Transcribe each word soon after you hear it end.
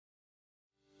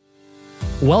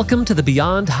Welcome to the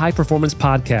Beyond High Performance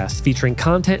podcast, featuring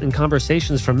content and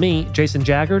conversations from me, Jason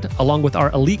Jaggard, along with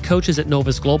our elite coaches at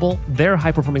Novus Global, their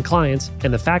high-performing clients,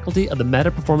 and the faculty of the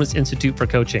Meta Performance Institute for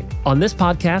Coaching. On this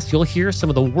podcast, you'll hear some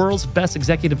of the world's best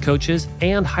executive coaches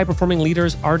and high-performing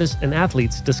leaders, artists, and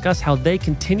athletes discuss how they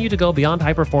continue to go beyond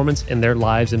high performance in their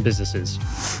lives and businesses.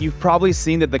 You've probably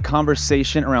seen that the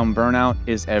conversation around burnout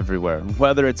is everywhere.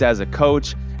 Whether it's as a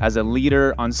coach, as a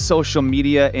leader, on social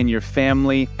media, in your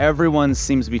family, everyone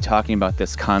seems to be talking about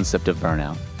this concept of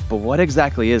burnout. But what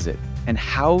exactly is it? And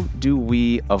how do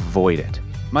we avoid it?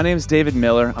 My name is David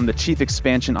Miller. I'm the Chief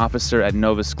Expansion Officer at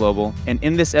Novus Global. And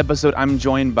in this episode, I'm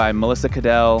joined by Melissa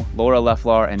Cadell, Laura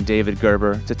Leflar, and David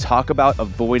Gerber to talk about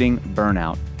avoiding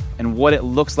burnout and what it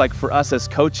looks like for us as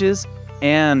coaches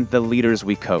and the leaders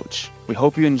we coach. We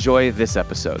hope you enjoy this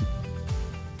episode.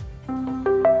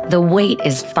 The wait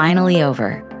is finally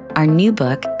over. Our new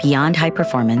book, Beyond High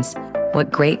Performance, What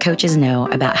Great Coaches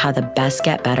Know About How the Best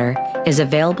Get Better, is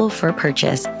available for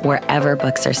purchase wherever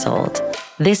books are sold.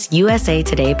 This USA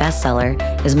Today bestseller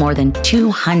is more than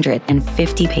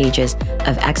 250 pages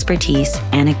of expertise,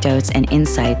 anecdotes, and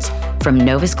insights from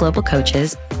Novus Global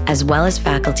coaches, as well as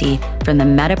faculty from the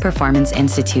Meta Performance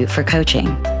Institute for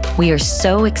Coaching. We are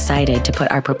so excited to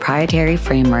put our proprietary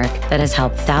framework that has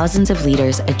helped thousands of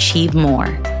leaders achieve more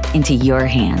into your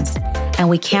hands. And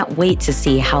we can't wait to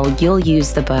see how you'll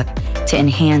use the book to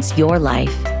enhance your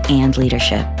life and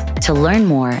leadership. To learn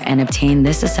more and obtain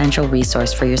this essential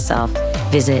resource for yourself,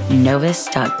 visit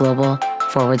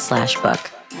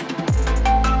novus.global/book.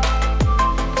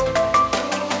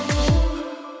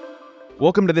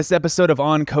 Welcome to this episode of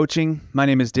On Coaching. My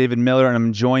name is David Miller, and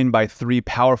I'm joined by three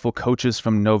powerful coaches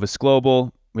from Novus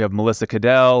Global. We have Melissa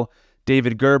Cadell,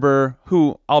 David Gerber,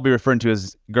 who I'll be referring to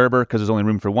as Gerber because there's only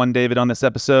room for one David on this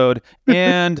episode,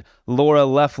 and Laura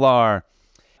Leflar.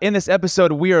 In this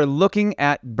episode, we are looking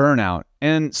at burnout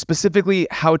and specifically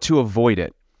how to avoid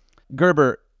it.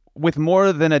 Gerber, with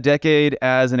more than a decade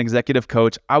as an executive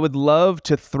coach, I would love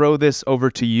to throw this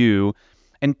over to you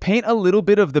and paint a little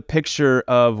bit of the picture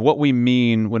of what we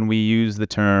mean when we use the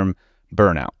term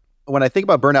burnout. When I think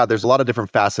about burnout, there's a lot of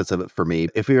different facets of it for me.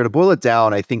 If we were to boil it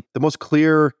down, I think the most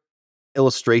clear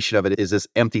illustration of it is this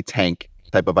empty tank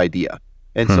type of idea.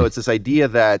 And so it's this idea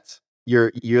that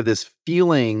you're this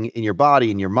feeling in your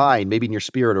body, in your mind, maybe in your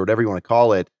spirit or whatever you want to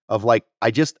call it, of like, I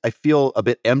feel a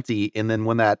bit empty. And then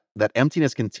when that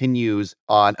emptiness continues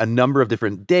on a number of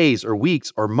different days or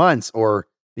weeks or months, or,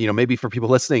 maybe for people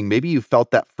listening, maybe you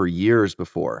felt that for years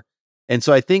before. And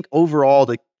so I think overall,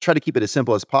 to try to keep it as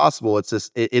simple as possible, it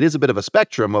is a bit of a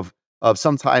spectrum of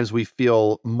sometimes we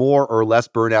feel more or less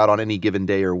burnout on any given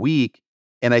day or week.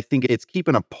 And I think it's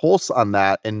keeping a pulse on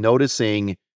that and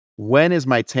noticing, when is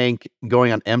my tank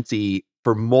going on empty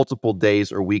for multiple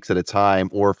days or weeks at a time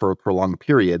or for a prolonged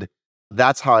period?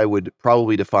 That's how I would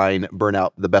probably define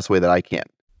burnout the best way that I can.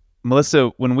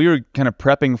 Melissa, when we were kind of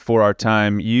prepping for our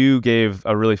time, you gave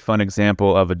a really fun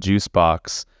example of a juice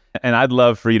box. And I'd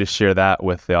love for you to share that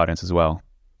with the audience as well.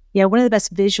 Yeah, one of the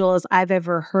best visuals I've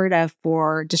ever heard of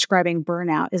for describing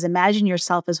burnout is imagine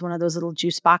yourself as one of those little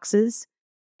juice boxes,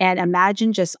 and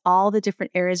imagine just all the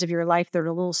different areas of your life that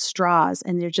are little straws,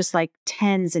 and they're just like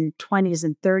 10s and 20s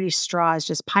and 30 straws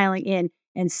just piling in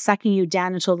and sucking you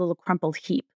down into a little crumpled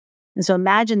heap. And so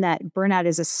imagine that burnout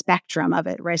is a spectrum of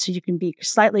it, right? So you can be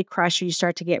slightly crushed or you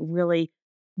start to get really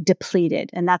depleted.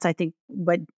 And that's, I think,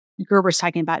 what Gerber's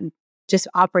talking about, just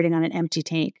operating on an empty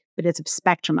tank. But it's a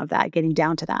spectrum of that, getting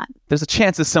down to that. There's a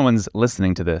chance that someone's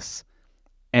listening to this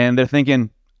and they're thinking,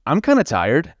 I'm kind of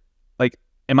tired. Like,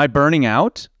 am I burning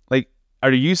out? Like,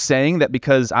 are you saying that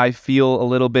because I feel a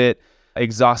little bit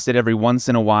exhausted every once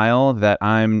in a while that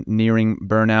I'm nearing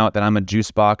burnout, that I'm a juice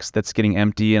box that's getting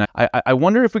empty? And I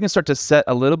wonder if we can start to set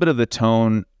a little bit of the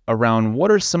tone around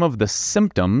what are some of the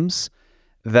symptoms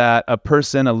that a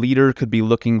person, a leader, could be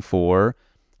looking for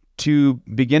to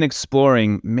begin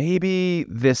exploring, maybe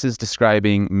this is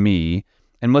describing me.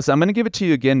 And Melissa, I'm going to give it to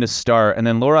you again to start. And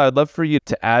then Laura, I'd love for you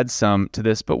to add some to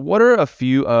this. But what are a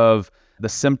few of the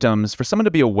symptoms for someone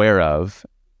to be aware of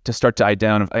to start to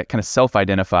kind of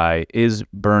self-identify, is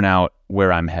burnout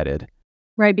where I'm headed?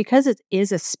 Right, because it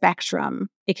is a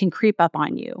spectrum, it can creep up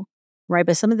on you, right?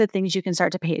 But some of the things you can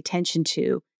start to pay attention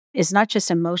to is not just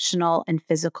emotional and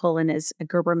physical, and as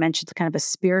Gerber mentioned, kind of a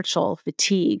spiritual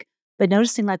fatigue, but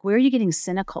noticing, like, where are you getting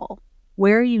cynical?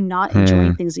 Where are you not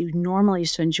enjoying things that you normally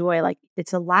used to enjoy? Like,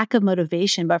 it's a lack of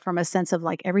motivation, but from a sense of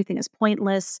like, everything is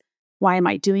pointless. Why am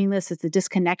I doing this? It's a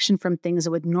disconnection from things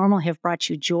that would normally have brought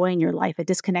you joy in your life, a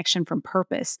disconnection from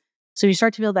purpose. So you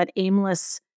start to feel that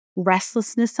aimless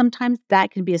restlessness sometimes. That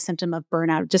can be a symptom of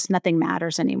burnout. Just nothing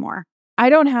matters anymore. I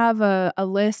don't have a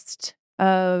list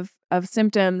of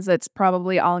symptoms that's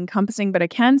probably all encompassing, but I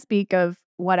can speak of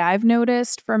what I've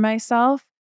noticed for myself.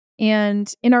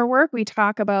 And in our work, we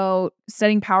talk about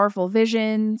setting powerful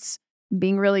visions,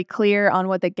 being really clear on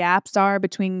what the gaps are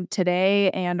between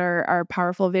today and our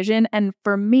powerful vision. And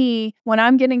for me, when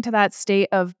I'm getting to that state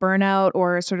of burnout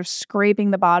or sort of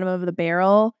scraping the bottom of the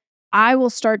barrel, I will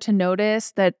start to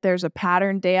notice that there's a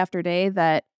pattern day after day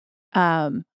that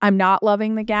I'm not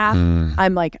loving the gap.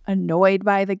 I'm like annoyed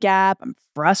by the gap. I'm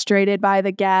frustrated by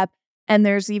the gap. And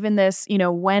there's even this,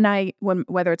 when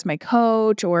whether it's my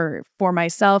coach or for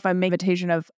myself, I'm making an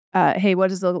invitation of, hey, what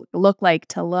does it look like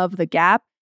to love the gap?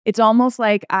 It's almost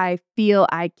like I feel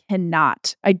I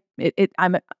cannot.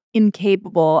 I'm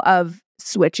incapable of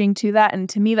switching to that. And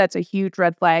to me, that's a huge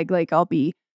red flag. Like I'll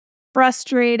be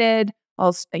frustrated,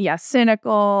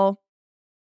 cynical,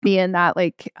 being that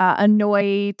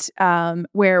annoyed,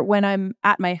 where when I'm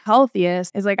at my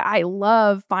healthiest is like, I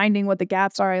love finding what the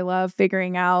gaps are. I love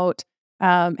figuring out,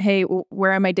 hey,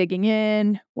 where am I digging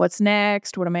in? What's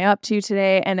next? What am I up to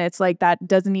today? And it's like, that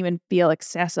doesn't even feel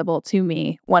accessible to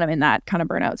me when I'm in that kind of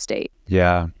burnout state.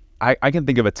 Yeah. I can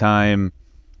think of a time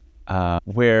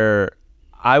where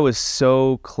I was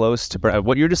so close to burnout.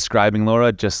 What you're describing,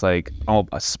 Laura, just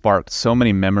sparked so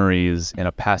many memories in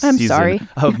a past season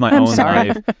of my own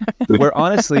life. Where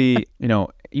honestly,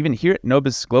 even here at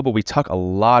Novus Global, we talk a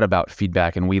lot about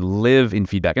feedback and we live in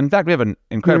feedback. In fact, we have an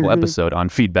incredible episode on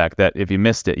feedback that if you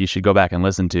missed it, you should go back and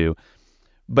listen to.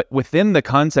 But within the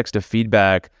context of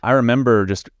feedback, I remember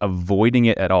just avoiding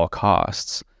it at all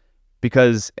costs,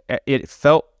 because it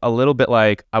felt a little bit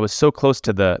like I was so close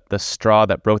to the straw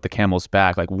that broke the camel's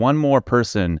back. Like one more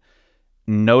person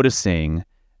noticing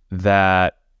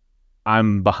that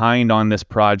I'm behind on this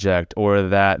project, or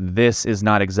that this is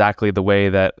not exactly the way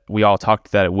that we all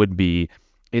talked that it would be,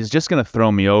 is just going to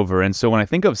throw me over. And so when I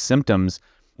think of symptoms,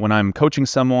 when I'm coaching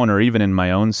someone or even in my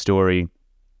own story,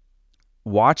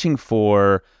 watching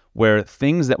for where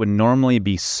things that would normally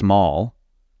be small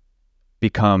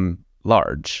become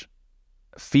large.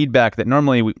 Feedback that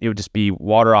normally it would just be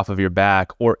water off of your back,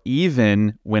 or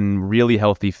even when really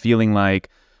healthy, feeling like,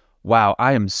 wow,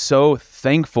 I am so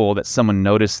thankful that someone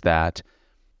noticed that.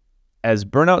 As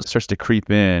burnout starts to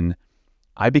creep in,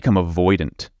 I become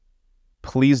avoidant.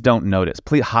 Please don't notice.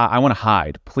 Please, I want to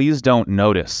hide. Please don't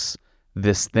notice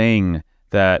this thing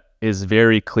that is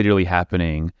very clearly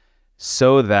happening,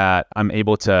 so that I'm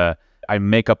able to, I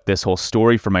make up this whole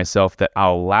story for myself that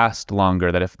I'll last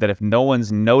longer, that if no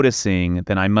one's noticing,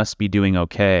 then I must be doing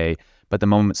okay. But the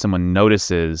moment someone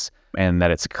notices and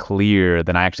that it's clear,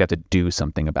 then I actually have to do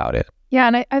something about it. Yeah,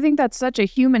 and I think that's such a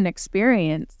human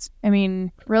experience. I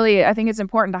mean, really, I think it's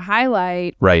important to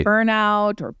highlight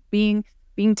burnout or being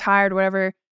tired,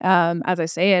 whatever. As I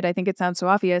say it, I think it sounds so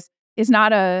obvious. It's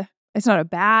not a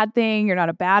bad thing. You're not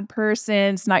a bad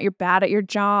person. It's not you're bad at your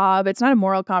job. It's not a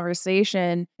moral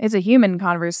conversation. It's a human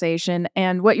conversation.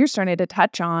 And what you're starting to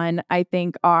touch on, I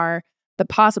think, are the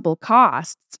possible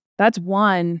costs. That's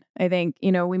one. I think,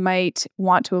 we might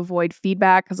want to avoid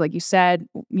feedback because, like you said,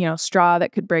 straw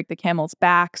that could break the camel's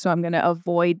back. So I'm going to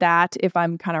avoid that if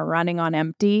I'm kind of running on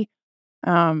empty.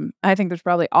 I think there's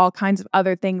probably all kinds of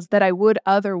other things that I would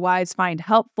otherwise find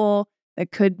helpful,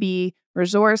 that could be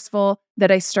resourceful,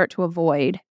 that I start to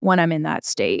avoid when I'm in that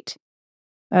state.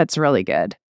 That's really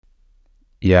good.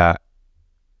 Yeah.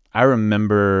 I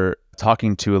remember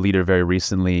talking to a leader very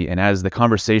recently, and as the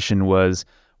conversation was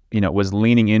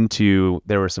leaning into,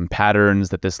 there were some patterns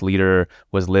that this leader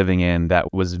was living in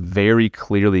that was very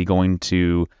clearly going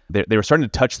to, they were starting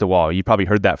to touch the wall. You probably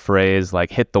heard that phrase,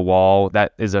 like hit the wall.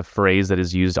 That is a phrase that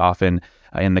is used often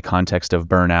in the context of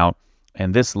burnout.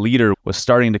 And this leader was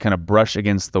starting to kind of brush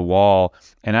against the wall.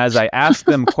 And as I asked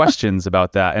them questions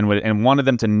about that and wanted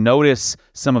them to notice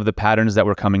some of the patterns that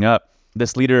were coming up,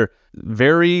 this leader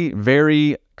very,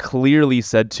 very clearly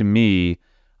said to me,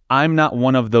 I'm not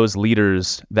one of those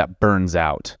leaders that burns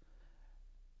out.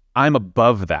 I'm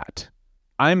above that.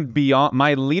 I'm beyond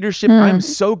my leadership. I'm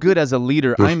so good as a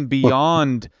leader. I'm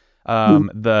beyond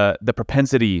the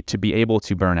propensity to be able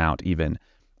to burn out even.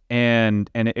 And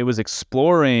it was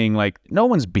exploring, like, no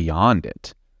one's beyond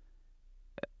it.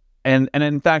 And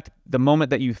in fact, the moment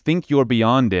that you think you're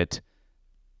beyond it,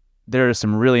 there are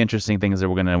some really interesting things that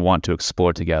we're going to want to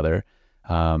explore together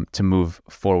to move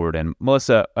forward. And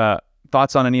Melissa,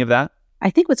 thoughts on any of that? I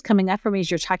think what's coming up for me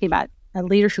is you're talking about a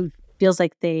leader who feels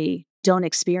like they don't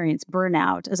experience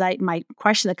burnout. My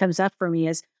question that comes up for me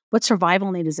is, what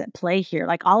survival need is at play here?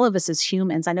 Like, all of us as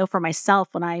humans, I know for myself,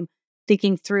 when I'm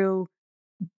thinking through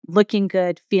looking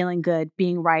good, feeling good,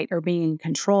 being right, or being in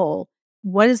control,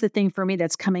 what is the thing for me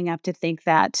that's coming up to think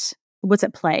that what's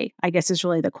at play, I guess is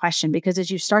really the question, because as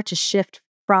you start to shift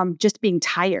from just being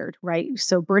tired, right?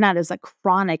 So burnout is like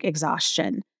chronic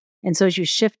exhaustion. And so as you're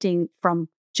shifting from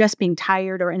just being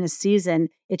tired or in a season,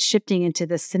 it's shifting into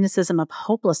the cynicism of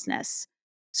hopelessness.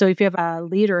 So if you have a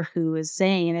leader who is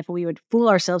saying, if we would fool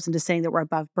ourselves into saying that we're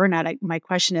above burnout, my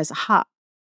question is,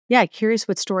 curious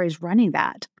what story is running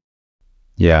that.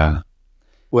 Yeah.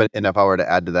 Well, and if I were to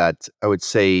add to that, I would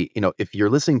say, if you're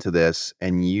listening to this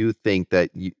and you think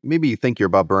that maybe you think you're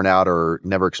above burnout or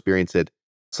never experienced it,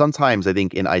 sometimes I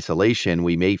think in isolation,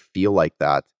 we may feel like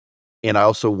that. And I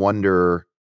also wonder,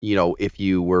 if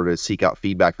you were to seek out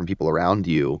feedback from people around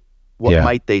you, what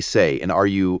might they say? And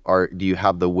do you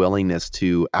have the willingness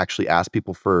to actually ask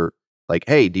people for like,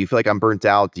 hey, do you feel like I'm burnt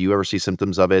out? Do you ever see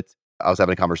symptoms of it? I was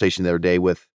having a conversation the other day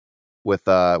with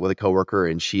a coworker,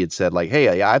 and she had said like,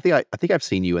 hey, yeah, I think I've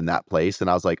seen you in that place. And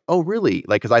I was like, oh, really?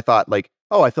 Like, cause I thought like,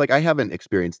 oh, I feel like I haven't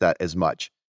experienced that as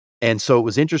much. And so it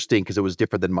was interesting because it was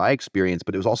different than my experience,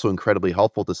 but it was also incredibly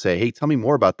helpful to say, hey, tell me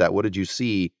more about that. What did you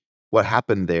see? What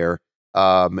happened there?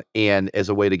 And as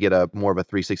a way to get a more of a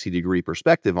 360-degree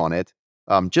perspective on it,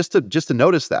 just to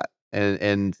notice that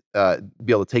and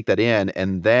be able to take that in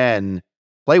and then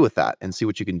play with that and see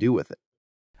what you can do with it.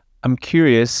 I'm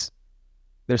curious.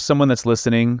 There's someone that's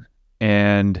listening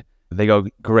and they go,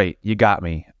 great, you got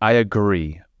me. I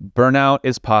agree. Burnout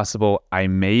is possible. I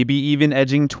may be even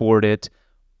edging toward it.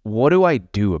 What do I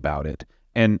do about it?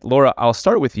 And Laura, I'll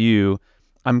start with you.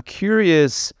 I'm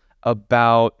curious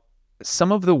about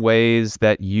some of the ways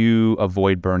that you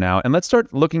avoid burnout. And let's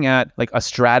start looking at like a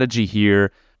strategy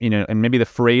here, and maybe the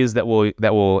phrase that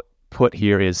we'll put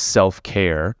here is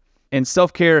self-care. And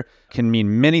self-care can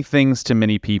mean many things to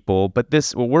many people, but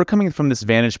we're coming from this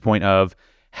vantage point of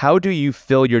how do you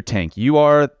fill your tank? You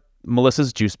are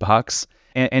Melissa's juice box,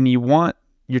 and you want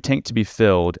your tank to be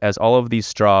filled as all of these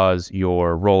straws,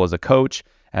 your role as a coach,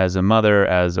 as a mother,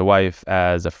 as a wife,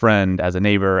 as a friend, as a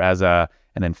neighbor,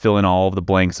 and then fill in all of the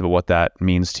blanks of what that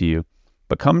means to you.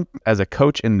 But come as a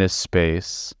coach in this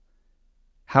space,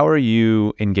 how are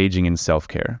you engaging in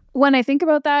self-care? When I think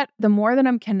about that, the more that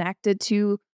I'm connected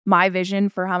to my vision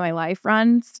for how my life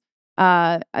runs,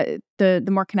 the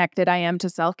more connected I am to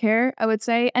self-care, I would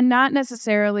say, and not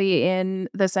necessarily in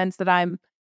the sense that I'm,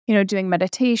 doing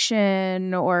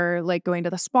meditation or like going to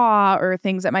the spa or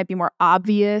things that might be more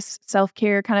obvious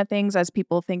self-care kind of things as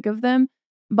people think of them.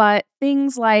 But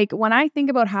things like when I think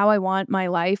about how I want my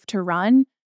life to run,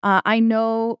 I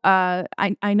know how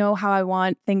I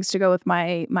want things to go with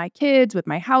my kids, with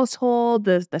my household,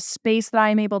 the space that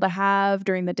I'm able to have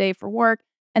during the day for work.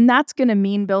 And that's going to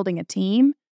mean building a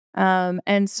team.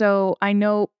 And so I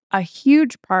know a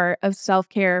huge part of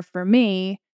self-care for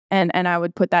me, and I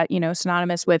would put that,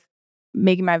 synonymous with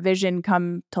making my vision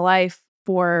come to life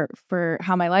for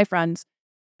how my life runs,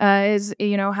 is,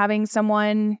 having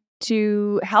someone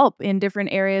to help in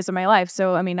different areas of my life.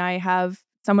 So, I mean, I have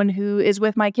someone who is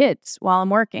with my kids while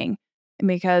I'm working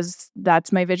because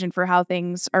that's my vision for how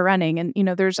things are running. And,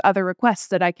 there's other requests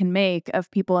that I can make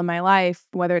of people in my life,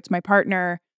 whether it's my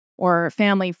partner or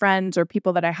family, friends, or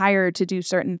people that I hire to do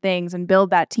certain things and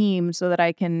build that team so that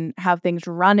I can have things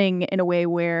running in a way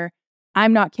where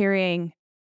I'm not carrying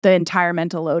the entire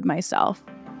mental load myself.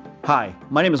 Hi,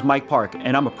 my name is Mike Park,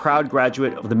 and I'm a proud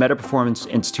graduate of the Meta Performance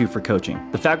Institute for Coaching.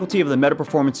 The faculty of the Meta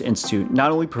Performance Institute not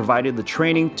only provided the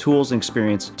training, tools, and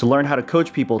experience to learn how to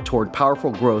coach people toward powerful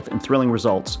growth and thrilling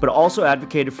results, but also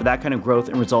advocated for that kind of growth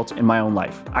and results in my own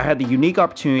life. I had the unique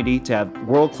opportunity to have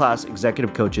world-class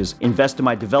executive coaches invest in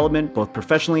my development both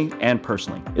professionally and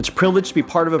personally. It's a privilege to be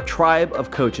part of a tribe of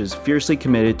coaches fiercely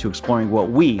committed to exploring what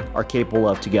we are capable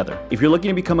of together. If you're looking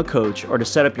to become a coach or to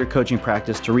set up your coaching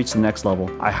practice to reach the next level,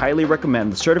 I highly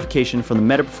recommend the certification from the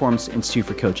Meta Performance Institute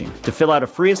for Coaching. To fill out a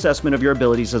free assessment of your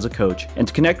abilities as a coach and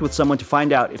to connect with someone to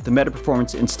find out if the Meta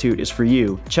Performance Institute is for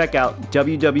you, check out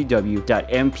www.mp.institute.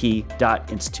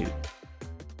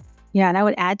 Yeah, and I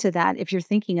would add to that, if you're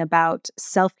thinking about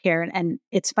self-care, and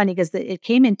it's funny because it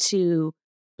came into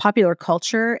popular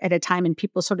culture at a time when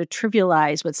people sort of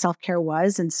trivialized what self-care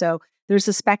was. And so there's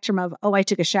a spectrum of, oh, I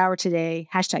took a shower today,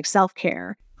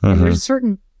 #self-care. And there's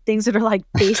certain things that are like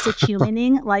basic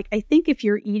humaning. Like, I think if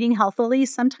you're eating healthily,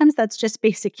 sometimes that's just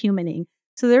basic humaning.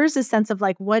 So there is a sense of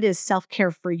like, what is self-care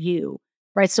for you,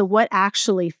 right? So what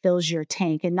actually fills your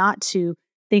tank, and not to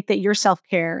think that your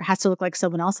self-care has to look like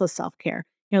someone else's self-care.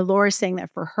 Laura's saying that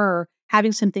for her,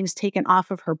 having some things taken off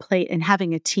of her plate and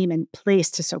having a team in place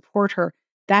to support her,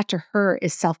 that to her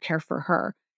is self-care for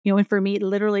her. And for me,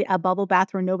 literally a bubble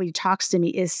bath where nobody talks to me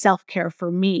is self-care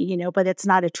for me, but it's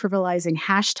not a trivializing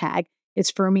hashtag. It's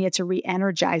for me, it's a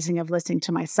re-energizing of listening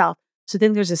to myself. So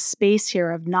then there's a space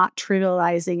here of not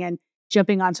trivializing and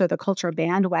jumping on sort of the cultural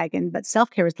bandwagon, but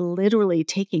self-care is literally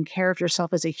taking care of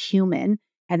yourself as a human,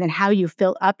 and then how you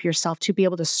fill up yourself to be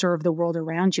able to serve the world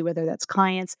around you, whether that's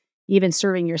clients, even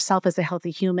serving yourself as a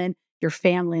healthy human, your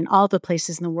family, and all the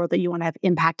places in the world that you want to have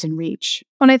impact and reach.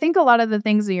 And I think a lot of the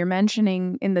things that you're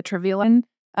mentioning in the trivial end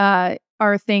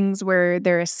are things where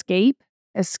they're escape.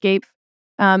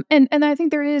 And I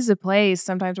think there is a place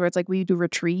sometimes where it's like we do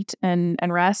retreat and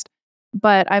rest.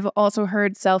 But I've also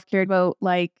heard self-care about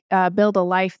like build a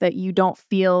life that you don't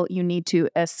feel you need to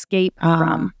escape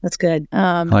from. That's good.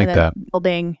 I like that.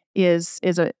 Building is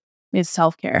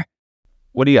self-care.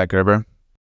 What do you got, Gerber?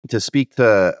 To speak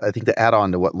to, I think to add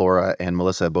on to what Laura and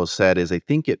Melissa both said is I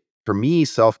think for me,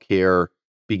 self-care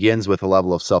begins with a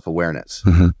level of self-awareness.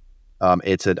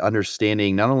 It's an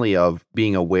understanding not only of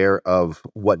being aware of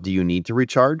what do you need to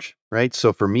recharge, right?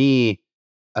 So for me,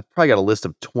 I've probably got a list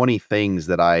of 20 things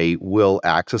that I will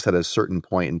access at a certain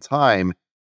point in time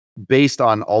based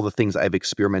on all the things I've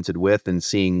experimented with and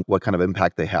seeing what kind of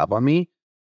impact they have on me.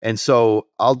 And so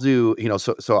I'll do,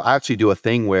 so I actually do a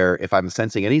thing where if I'm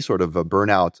sensing any sort of a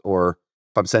burnout, or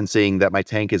if I'm sensing that my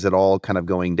tank is at all kind of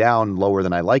going down lower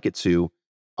than I like it to,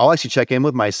 I'll actually check in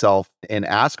with myself and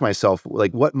ask myself,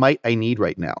 like, what might I need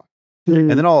right now?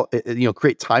 And then I'll,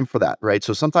 create time for that, right?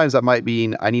 So sometimes that might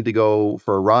mean I need to go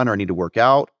for a run or I need to work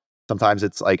out. Sometimes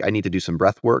it's like I need to do some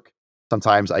breath work.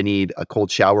 Sometimes I need a cold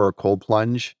shower or cold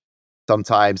plunge.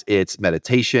 Sometimes it's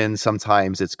meditation.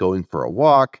 Sometimes it's going for a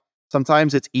walk.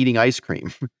 Sometimes it's eating ice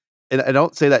cream. And I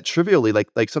don't say that trivially.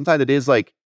 Like sometimes it is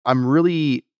like I'm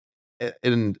really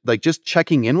and like just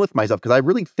checking in with myself, because I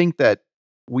really think that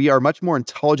we are much more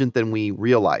intelligent than we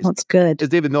realize. That's good. As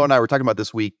David Miller and I were talking about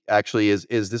this week, actually, is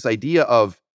this idea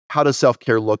of how does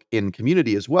self-care look in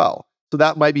community as well. So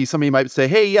that might be somebody might say,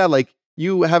 hey, yeah, like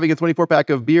you having a 24-pack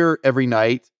of beer every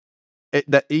night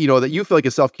that you feel like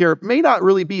is self-care may not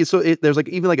really be. So there's like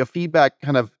even like a feedback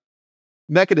kind of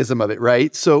mechanism of it,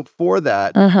 right? So for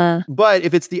that, but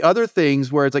if it's the other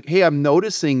things where it's like, hey, I'm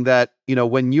noticing that,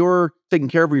 when you're taking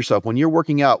care of yourself, when you're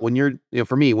working out, when you're,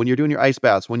 for me, when you're doing your ice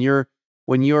baths, when you're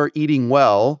eating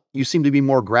well, you seem to be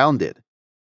more grounded.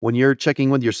 When you're checking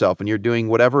with yourself and you're doing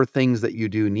whatever things that you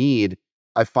do need,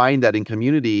 I find that in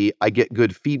community, I get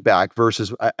good feedback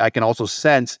versus I can also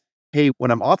sense, hey,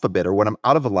 when I'm off a bit or when I'm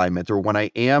out of alignment or when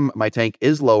my tank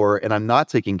is lower and I'm not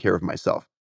taking care of myself.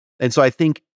 And so I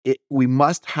think we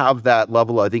must have that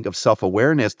level, I think, of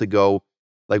self-awareness to go,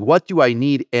 like, what do I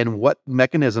need and what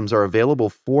mechanisms are available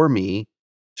for me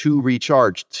to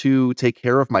recharge, to take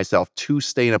care of myself, to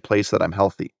stay in a place that I'm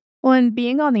healthy. Well, and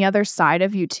being on the other side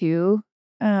of you too,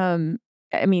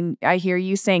 I hear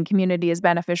you saying community is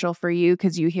beneficial for you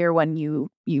because you hear when you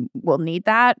will need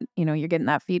that, you're getting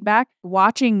that feedback.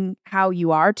 Watching how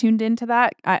you are tuned into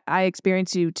that, I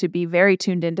experience you to be very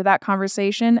tuned into that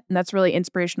conversation, and that's really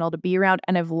inspirational to be around,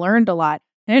 and I've learned a lot.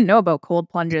 I didn't know about cold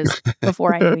plunges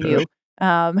before I knew you,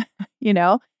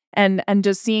 and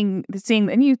just seeing,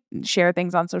 and you share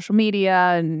things on social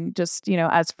media and just,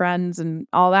 as friends and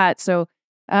all that. So,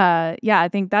 I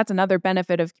think that's another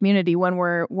benefit of community when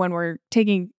we're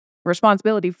taking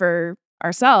responsibility for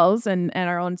ourselves and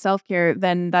our own self-care,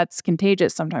 then that's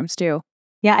contagious sometimes too.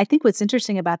 Yeah, I think what's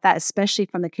interesting about that, especially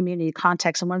from the community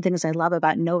context, and one of the things I love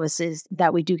about Novus is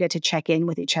that we do get to check in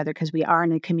with each other because we are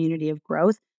in a community of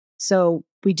growth. So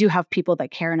we do have people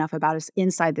that care enough about us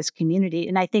inside this community.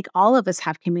 And I think all of us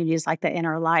have communities like that in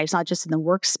our lives, not just in the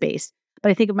workspace,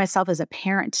 but I think of myself as a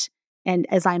parent. And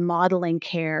as I'm modeling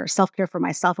care, self-care for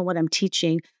myself and what I'm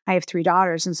teaching, I have 3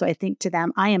 daughters. And so I think to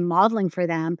them, I am modeling for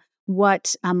them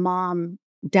what a mom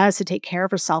does to take care of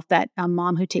herself, that a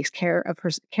mom who takes care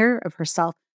of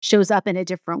herself shows up in a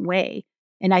different way.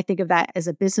 And I think of that as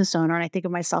a business owner, and I think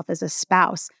of myself as a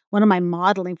spouse. What am I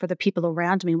modeling for the people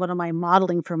around me? What am I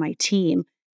modeling for my team?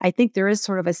 I think there is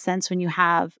sort of a sense when you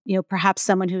have, perhaps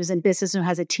someone who's in business who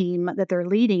has a team that they're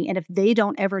leading, and if they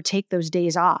don't ever take those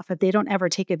days off, if they don't ever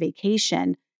take a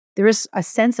vacation, there is a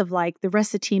sense of like the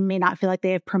rest of the team may not feel like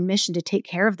they have permission to take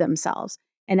care of themselves.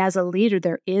 And as a leader,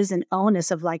 there is an onus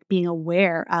of like being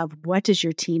aware of what does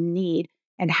your team need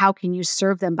and how can you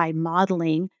serve them by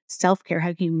modeling self-care?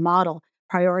 How can you model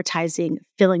prioritizing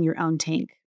filling your own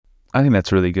tank? I think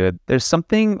that's really good. There's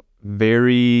something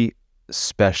very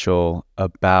special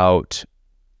about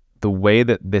the way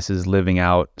that this is living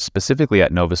out specifically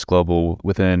at Novus Global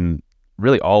within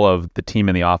really all of the team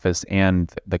in the office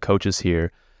and the coaches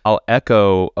here. I'll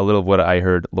echo a little of what I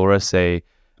heard Laura say,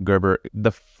 Gerber.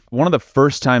 One of the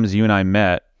first times you and I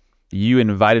met, you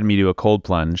invited me to a cold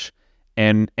plunge,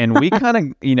 and we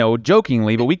kind of,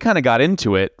 jokingly, but we kind of got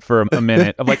into it for a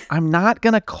minute of like, I'm not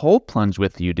going to cold plunge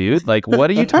with you, dude. Like, what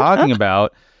are you talking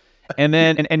about?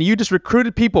 and you just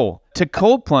recruited people to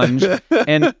cold plunge,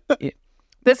 and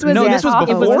This was this was Tahoe,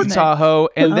 before wasn't it? Tahoe,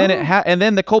 and then and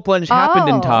then the cold plunge happened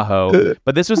in Tahoe,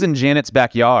 but this was in Janet's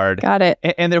backyard. Got it.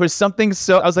 And there was something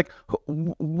I was like,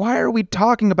 why are we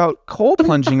talking about cold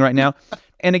plunging right now?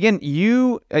 And again,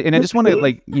 I just want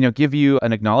to give you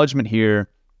an acknowledgement here.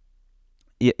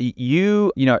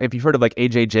 You know, if you've heard of like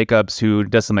AJ Jacobs, who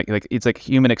does some like it's like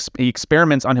human he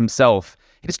experiments on himself.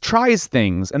 He just tries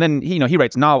things, and then he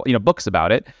writes books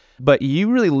about it. But you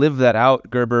really live that out,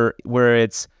 Gerber, where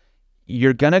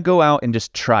you're gonna go out and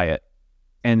just try it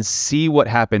and see what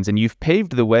happens. And you've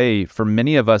paved the way for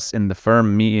many of us in the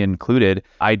firm, me included.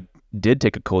 I did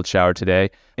take a cold shower today,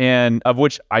 and of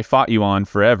which I fought you on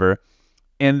forever.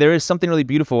 And there is something really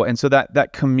beautiful. And so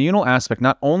that communal aspect,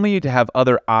 not only to have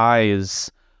other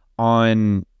eyes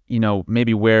on,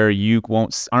 maybe where you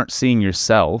aren't seeing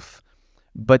yourself,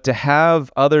 but to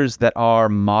have others that are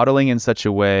modeling in such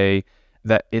a way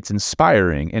that it's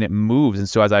inspiring and it moves. And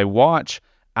so as I watch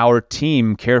our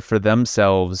team care for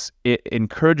themselves, it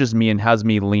encourages me and has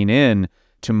me lean in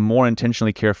to more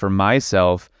intentionally care for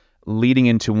myself, leading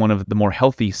into one of the more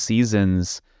healthy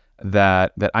seasons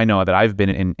that I know that I've been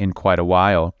in quite a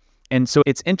while. And so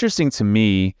it's interesting to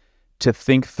me to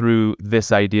think through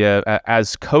this idea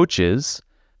as coaches.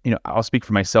 I'll speak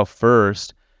for myself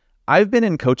first. I've been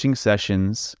in coaching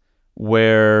sessions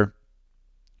where,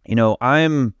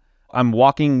 I'm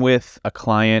walking with a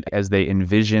client as they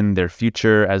envision their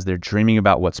future, as they're dreaming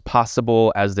about what's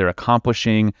possible, as they're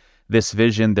accomplishing this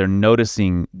vision, they're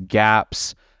noticing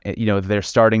gaps, they're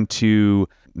starting to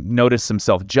notice some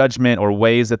self-judgment or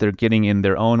ways that they're getting in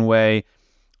their own way.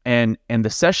 And the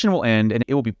session will end and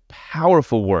it will be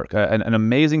powerful work, an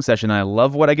amazing session. I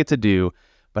love what I get to do,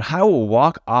 but I will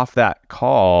walk off that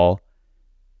call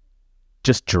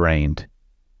just drained,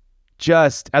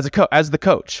 just as the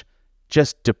coach,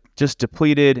 just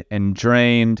depleted and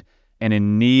drained and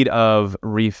in need of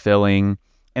refilling.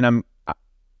 And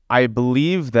I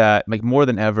believe that, like, more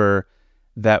than ever,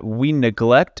 that we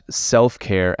neglect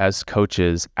self-care as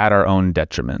coaches at our own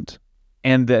detriment.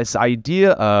 And this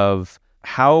idea of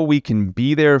how we can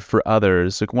be there for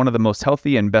others, like one of the most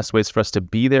healthy and best ways for us to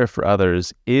be there for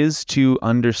others is to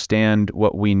understand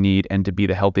what we need and to be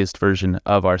the healthiest version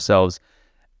of ourselves.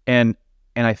 And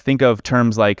I think of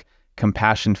terms like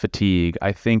compassion fatigue.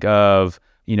 I think of,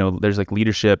 there's like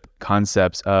leadership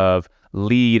concepts of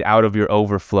lead out of your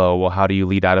overflow. Well, how do you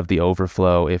lead out of the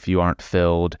overflow if you aren't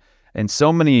filled? And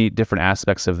so many different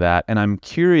aspects of that. And I'm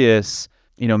curious,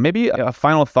 maybe a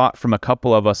final thought from a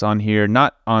couple of us on here,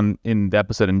 not in the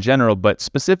episode in general, but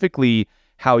specifically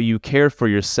how you care for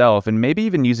yourself, and maybe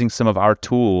even using some of our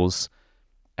tools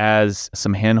as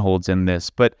some handholds in this.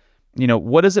 But,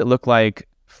 what does it look like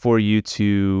for you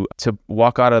to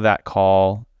walk out of that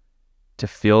call, to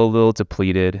feel a little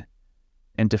depleted,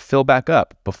 and to fill back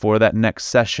up before that next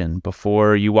session,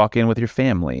 before you walk in with your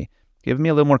family? Give me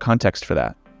a little more context for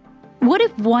that. What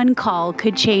if one call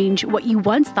could change what you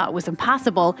once thought was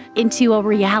impossible into a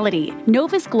reality?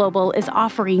 Novus Global is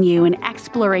offering you an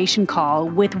exploration call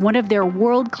with one of their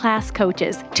world-class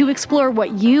coaches to explore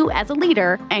what you as a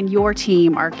leader and your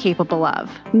team are capable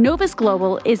of. Novus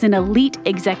Global is an elite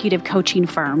executive coaching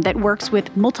firm that works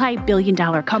with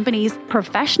multi-billion-dollar companies,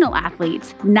 professional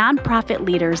athletes, nonprofit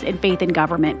leaders, and faith and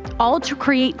government, all to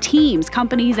create teams,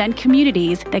 companies, and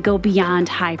communities that go beyond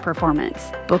high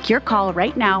performance. Book your call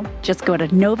right now. Just go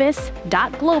to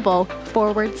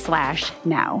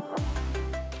novus.global/now.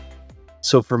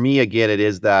 So for me, again, it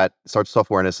is that start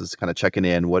self-awareness is kind of checking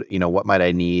in. What might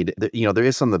I need? There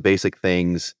is some of the basic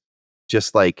things,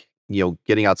 just like,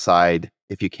 getting outside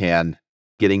if you can,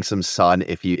 getting some sun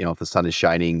if if the sun is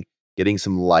shining, getting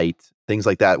some light, things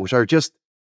like that, which are just,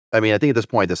 I think at this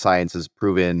point, the science has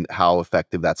proven how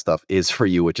effective that stuff is for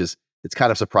you, it's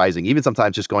kind of surprising. Even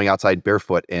sometimes just going outside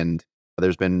barefoot, and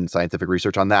there's been scientific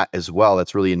research on that as well.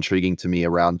 That's really intriguing to me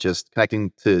around just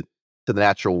connecting to the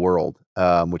natural world,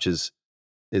 which is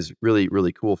really,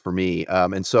 really cool for me.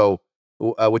 And so,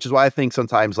 which is why I think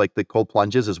sometimes like the cold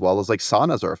plunges as well as like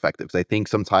saunas are effective, because I think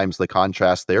sometimes the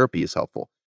contrast therapy is helpful.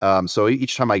 So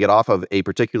each time I get off of a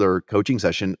particular coaching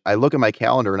session, I look at my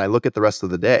calendar and I look at the rest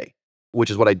of the day, which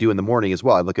is what I do in the morning as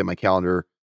well. I look at my calendar,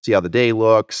 see how the day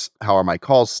looks, how are my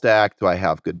calls stacked, do I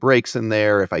have good breaks in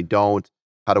there? If I don't,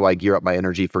 how do I gear up my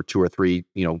energy for 2 or 3,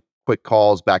 quick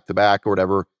calls back to back or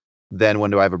whatever? Then when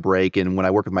do I have a break? And when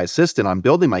I work with my assistant on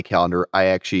building my calendar, I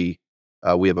actually,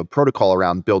 we have a protocol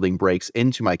around building breaks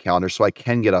into my calendar so I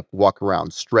can get up, walk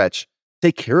around, stretch,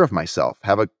 take care of myself,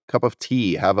 have a cup of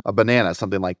tea, have a banana,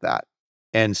 something like that.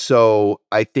 And so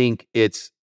I think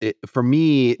it's for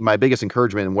me, my biggest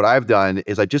encouragement and what I've done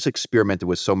is I just experimented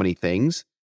with so many things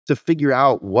to figure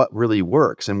out what really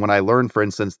works. And when I learned, for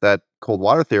instance, that cold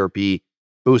water therapy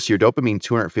boosts your dopamine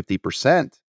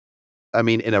 250%, I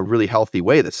mean, in a really healthy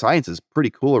way, the science is pretty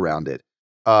cool around it.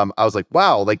 I was like,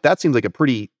 wow, like that seems like a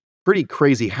pretty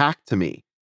crazy hack to me.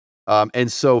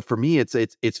 And so for me,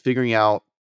 it's figuring out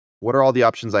what are all the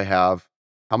options I have,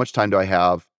 how much time do I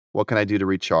have, what can I do to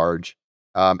recharge,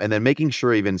 and then making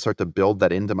sure I even start to build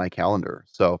that into my calendar.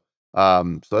 So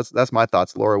that's my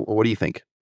thoughts. Laura, what do you think?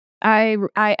 I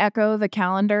echo the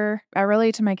calendar. I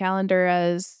relate to my calendar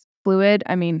as fluid.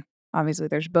 I mean, obviously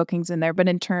there's bookings in there, but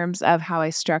in terms of how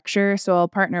I structure, so I'll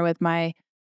partner with my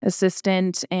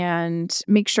assistant and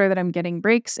make sure that I'm getting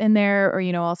breaks in there, or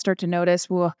I'll start to notice,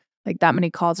 well, like that many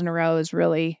calls in a row is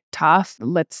really tough.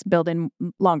 Let's build in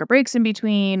longer breaks in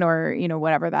between, or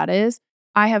whatever that is.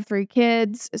 I have 3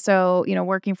 kids, so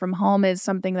working from home is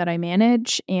something that I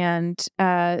manage, and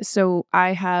so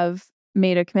I have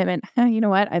made a commitment. You know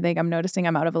what? I think I'm noticing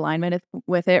I'm out of alignment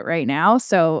with it right now.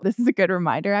 So this is a good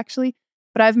reminder, actually.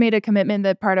 But I've made a commitment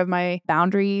that part of my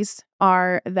boundaries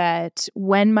are that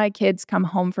when my kids come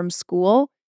home from school,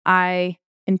 I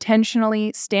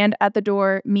intentionally stand at the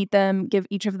door, meet them, give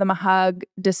each of them a hug,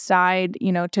 decide,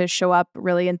 to show up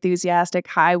really enthusiastic,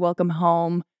 hi, welcome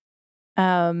home,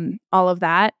 all of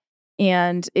that.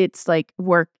 And it's like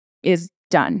work is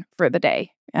done for the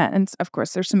day. And of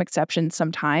course, there's some exceptions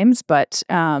sometimes, but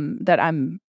that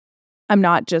I'm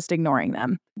not just ignoring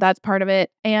them. That's part of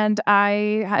it. And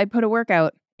I put a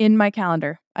workout in my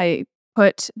calendar. I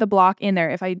put the block in there.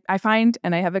 If I find,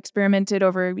 and I have experimented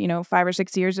over 5 or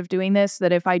 6 years of doing this,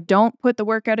 that if I don't put the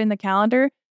workout in the calendar,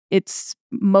 it's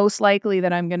most likely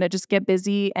that I'm going to just get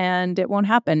busy and it won't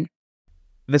happen.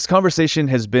 This conversation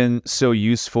has been so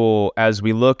useful as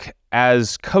we look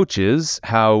as coaches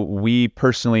how we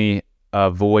personally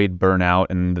avoid burnout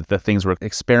and the things we're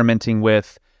experimenting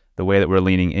with, the way that we're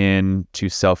leaning in to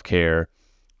self-care.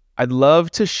 I'd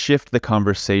love to shift the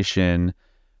conversation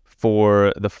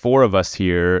for the 4 of us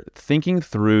here, thinking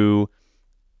through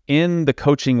in the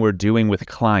coaching we're doing with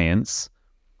clients,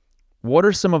 what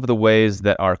are some of the ways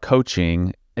that our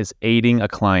coaching is aiding a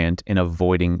client in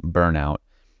avoiding burnout?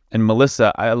 And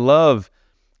Melissa,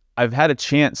 I've had a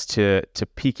chance to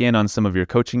peek in on some of your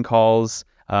coaching calls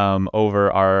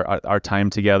over our time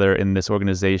together in this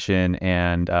organization,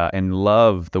 and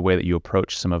love the way that you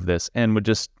approach some of this, and would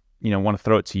just want to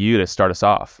throw it to you to start us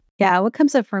off. Yeah, what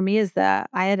comes up for me is that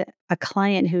I had a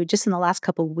client who just in the last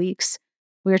couple of weeks,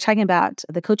 we were talking about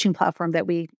the coaching platform that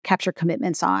we capture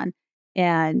commitments on.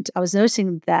 And I was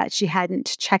noticing that she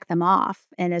hadn't checked them off.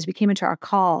 And as we came into our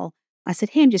call, I said,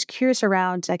 hey, I'm just curious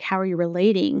around, like, how are you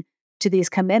relating to these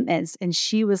commitments? And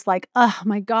she was like, oh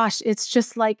my gosh, it's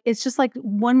just like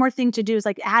one more thing to do. It's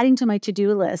like adding to my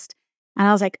to-do list. And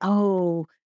I was like, oh,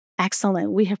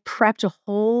 excellent. We have prepped a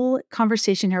whole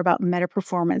conversation here about meta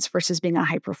performance versus being a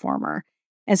high performer.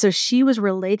 And so she was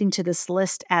relating to this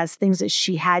list as things that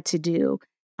she had to do.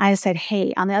 I said,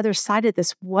 hey, on the other side of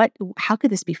this, how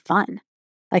could this be fun?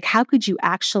 Like, how could you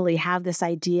actually have this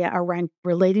idea around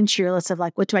relating to your list of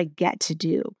like, what do I get to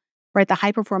do? Right? The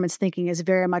high performance thinking is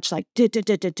very much like,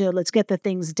 let's get the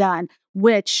things done,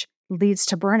 which leads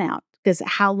to burnout, because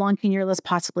how long can your list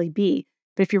possibly be?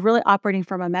 But if you're really operating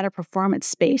from a meta performance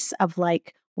space of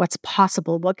like what's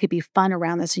possible, what could be fun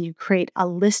around this, and you create a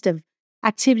list of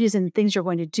activities and things you're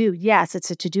going to do, yes,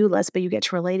 it's a to-do list, but you get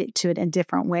to relate it to it in a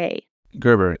different way.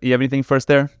 Gerber, you have anything for us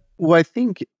there? Well, I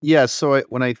think, yeah. So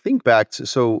when I think back to,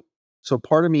 so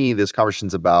part of me, this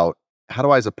conversation's about how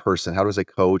do I as a person, how do I as a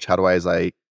coach, how do I as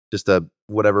just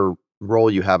whatever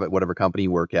role you have at whatever company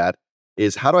you work at,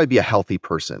 is how do I be a healthy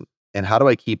person? And how do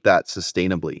I keep that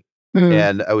sustainably? Mm-hmm.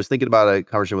 And I was thinking about a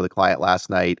conversation with a client last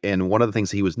night, and one of the things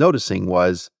he was noticing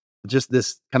was just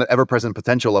this kind of ever-present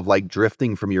potential of like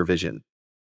drifting from your vision.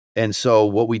 And so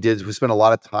what we did is we spent a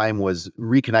lot of time was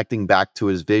reconnecting back to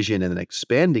his vision and then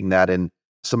expanding that. And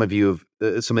some of the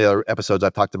other episodes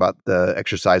I've talked about the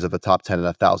exercise of the top 10 in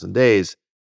 1,000 days.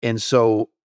 And so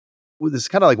this is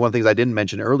kind of like one of the things I didn't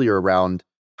mention earlier around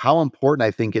how important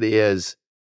I think it is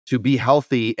to be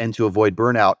healthy and to avoid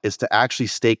burnout is to actually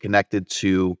stay connected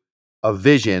to a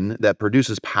vision that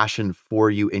produces passion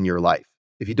for you in your life.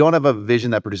 If you don't have a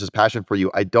vision that produces passion for you,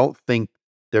 I don't think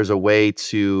there's a way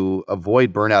to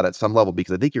avoid burnout at some level,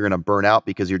 because I think you're going to burn out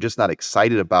because you're just not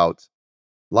excited about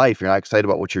life. You're not excited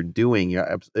about what you're doing,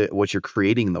 what you're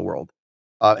creating in the world.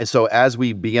 And so as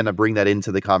we began to bring that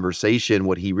into the conversation,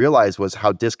 what he realized was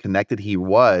how disconnected he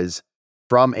was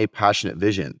from a passionate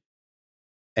vision.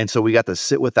 And so we got to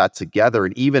sit with that together.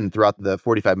 And even throughout the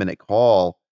 45-minute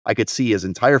call, I could see his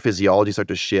entire physiology start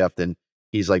to shift. And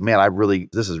he's like, man,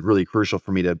 this is really crucial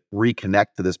for me to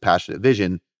reconnect to this passionate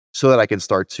vision so that I can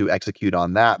start to execute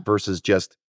on that versus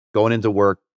just going into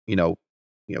work,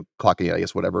 clocking in, I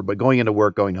guess, whatever, but going into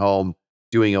work, going home,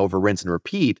 doing over rinse and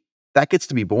repeat. That gets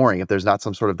to be boring if there's not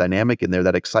some sort of dynamic in there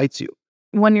that excites you.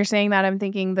 When you're saying that, I'm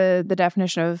thinking the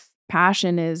definition of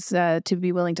passion is to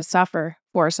be willing to suffer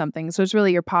for something. So it's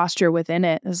really your posture within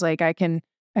it. It's like I can,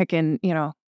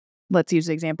 let's use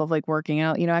the example of like working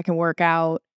out. I can work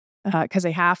out because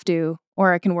I have to,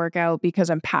 or I can work out because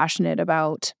I'm passionate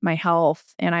about my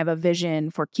health and I have a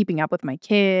vision for keeping up with my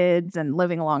kids and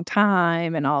living a long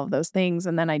time and all of those things.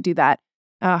 And then I do that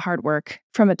hard work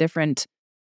from a different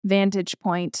vantage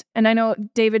point. And I know,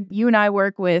 David, you and I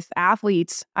work with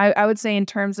athletes. I would say in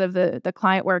terms of the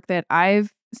client work that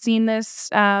I've seen this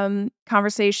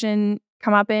conversation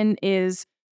come up in is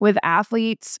with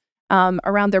athletes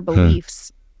around their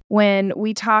beliefs. When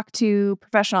we talk to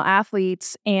professional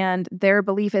athletes and their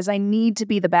belief is, I need to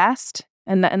be the best.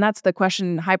 And that's the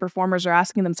question high performers are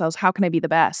asking themselves, how can I be the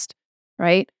best,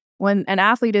 right? When an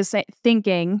athlete is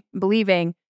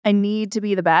believing, I need to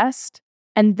be the best,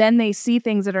 and then they see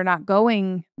things that are not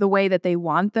going the way that they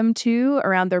want them to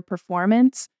around their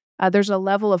performance, there's a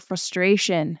level of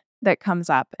frustration that comes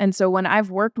up. And so when I've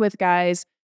worked with guys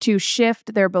to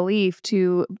shift their belief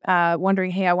to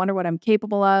wondering, hey, I wonder what I'm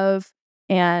capable of,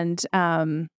 and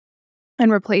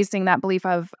replacing that belief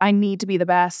of I need to be the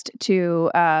best to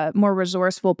more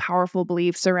resourceful, powerful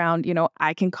beliefs around,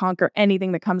 I can conquer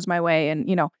anything that comes my way. And,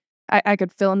 I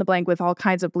could fill in the blank with all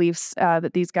kinds of beliefs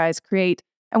that these guys create.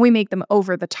 And we make them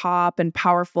over the top and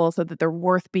powerful so that they're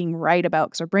worth being right about,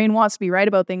 because our brain wants to be right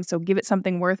about things. So give it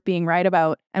something worth being right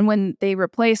about. And when they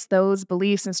replace those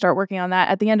beliefs and start working on that,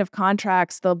 at the end of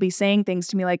contracts, they'll be saying things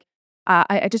to me like,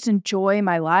 I just enjoy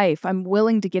my life. I'm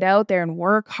willing to get out there and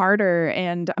work harder,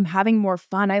 and I'm having more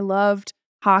fun. I loved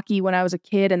hockey when I was a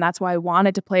kid, and that's why I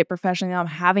wanted to play it professionally. Now I'm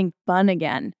having fun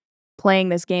again playing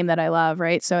this game that I love,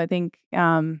 right? So I think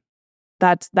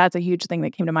that's a huge thing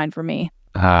that came to mind for me.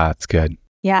 That's good.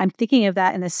 Yeah, I'm thinking of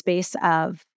that in the space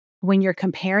of when you're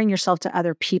comparing yourself to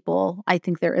other people. I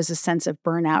think there is a sense of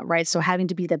burnout, right? So having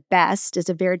to be the best is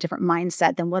a very different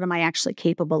mindset than what am I actually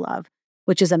capable of,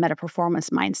 which is a meta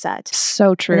performance mindset.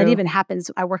 So true. And that even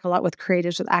happens. I work a lot with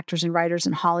creatives, with actors and writers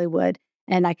in Hollywood.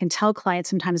 And I can tell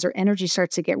clients sometimes their energy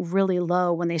starts to get really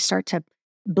low when they start to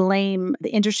blame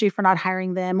the industry for not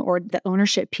hiring them, or the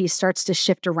ownership piece starts to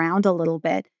shift around a little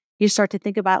bit. You start to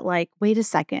think about like, wait a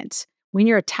second. When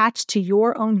you're attached to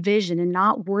your own vision and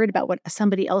not worried about what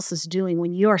somebody else is doing,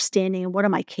 when you are standing in what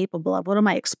am I capable of? What am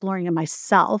I exploring in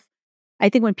myself? I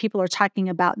think when people are talking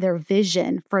about their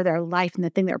vision for their life and the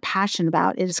thing they're passionate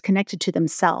about, it is connected to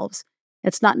themselves.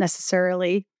 It's not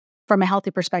necessarily from a healthy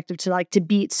perspective to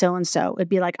beat so-and-so. It'd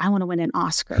be like, I want to win an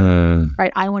Oscar,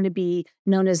 right? I want to be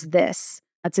known as this.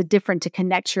 It's a different to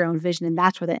connect your own vision. And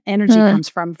that's where the energy comes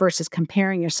from versus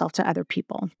comparing yourself to other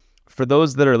people. For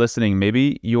those that are listening,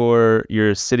 maybe you're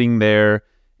sitting there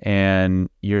and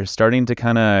you're starting to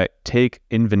kind of take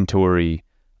inventory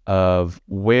of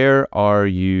where are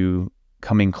you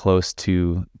coming close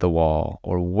to the wall,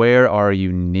 or where are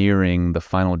you nearing the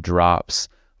final drops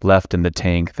left in the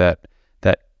tank that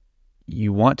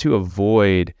you want to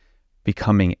avoid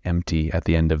becoming empty at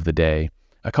the end of the day.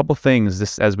 A couple things,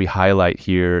 this as we highlight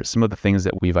here, some of the things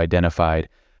that we've identified.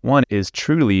 One is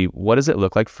truly, what does it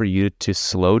look like for you to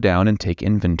slow down and take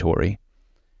inventory?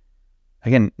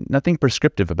 Again, nothing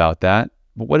prescriptive about that,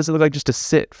 but what does it look like just to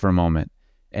sit for a moment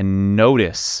and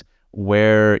notice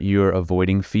where you're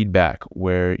avoiding feedback,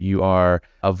 where you are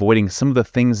avoiding some of the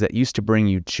things that used to bring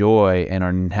you joy and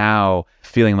are now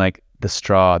feeling like the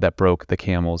straw that broke the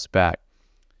camel's back?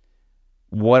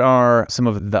 What are some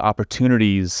of the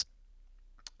opportunities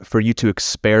for you to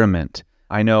experiment?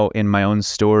 I know in my own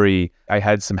story, I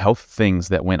had some health things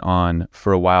that went on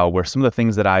for a while where some of the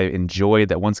things that I enjoyed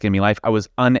that once gave me life, I was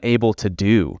unable to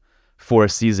do for a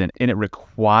season. And it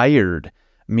required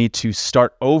me to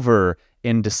start over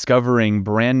in discovering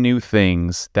brand new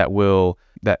things that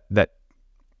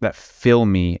fill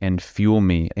me and fuel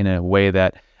me in a way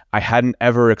that I hadn't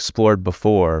ever explored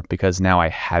before, because now I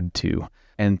had to.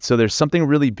 And so there's something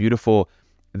really beautiful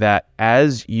that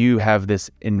as you have this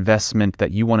investment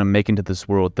that you want to make into this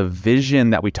world, the vision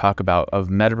that we talk about of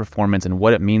meta performance and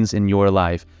what it means in your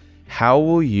life, how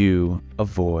will you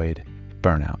avoid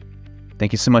burnout?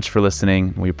 Thank you so much for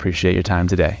listening. We appreciate your time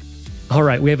today. All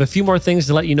right, we have a few more things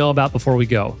to let you know about before we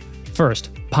go.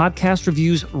 First, podcast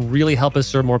reviews really help us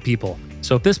serve more people.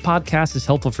 So if this podcast is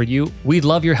helpful for you, we'd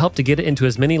love your help to get it into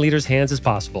as many leaders' hands as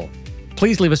possible.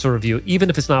 Please leave us a review,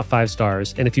 even if it's not 5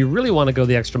 stars. And if you really want to go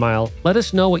the extra mile, let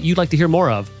us know what you'd like to hear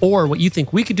more of, or what you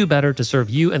think we could do better to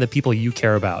serve you and the people you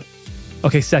care about.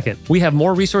 Okay, second, we have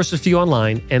more resources for you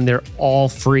online, and they're all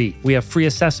free. We have free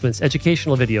assessments,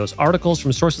 educational videos, articles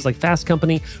from sources like Fast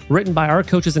Company, written by our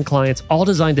coaches and clients, all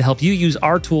designed to help you use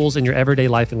our tools in your everyday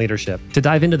life and leadership. To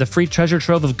dive into the free treasure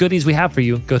trove of goodies we have for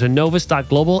you, go to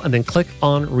novus.global and then click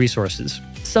on resources.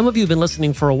 Some of you have been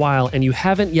listening for a while and you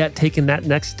haven't yet taken that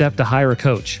next step to hire a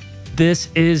coach. This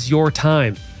is your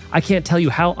time. I can't tell you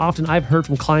how often I've heard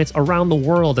from clients around the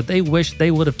world that they wish they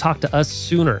would have talked to us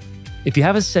sooner. If you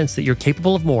have a sense that you're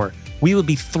capable of more, we would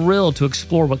be thrilled to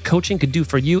explore what coaching could do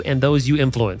for you and those you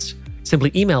influence.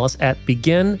 Simply email us at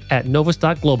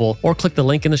begin@novus.global or click the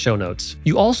link in the show notes.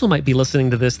 You also might be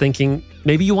listening to this thinking,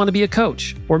 maybe you want to be a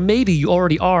coach, or maybe you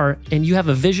already are and you have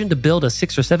a vision to build a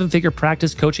 6 or 7 figure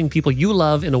practice coaching people you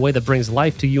love in a way that brings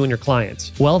life to you and your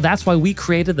clients. Well, that's why we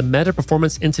created the Meta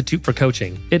Performance Institute for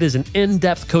Coaching. It is an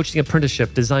in-depth coaching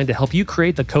apprenticeship designed to help you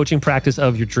create the coaching practice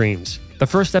of your dreams. The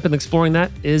first step in exploring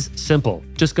that is simple.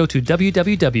 Just go to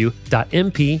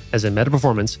www.mp, as in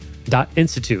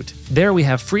metaperformance.institute. There we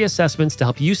have free assessments to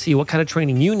help you see what kind of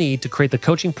training you need to create the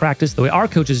coaching practice the way our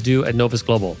coaches do at Novus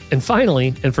Global. And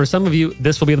finally, and for some of you,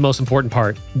 this will be the most important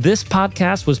part, this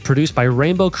podcast was produced by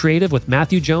Rainbow Creative with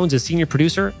Matthew Jones as senior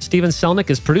producer, Steven Selnick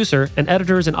as producer, and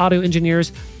editors and audio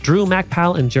engineers Drew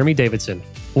MacPal and Jeremy Davidson.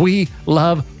 We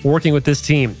love working with this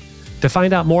team. To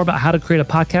find out more about how to create a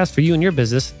podcast for you and your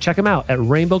business, check them out at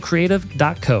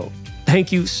rainbowcreative.co.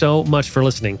 Thank you so much for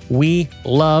listening. We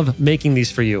love making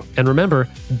these for you. And remember,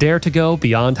 dare to go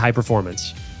beyond high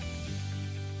performance.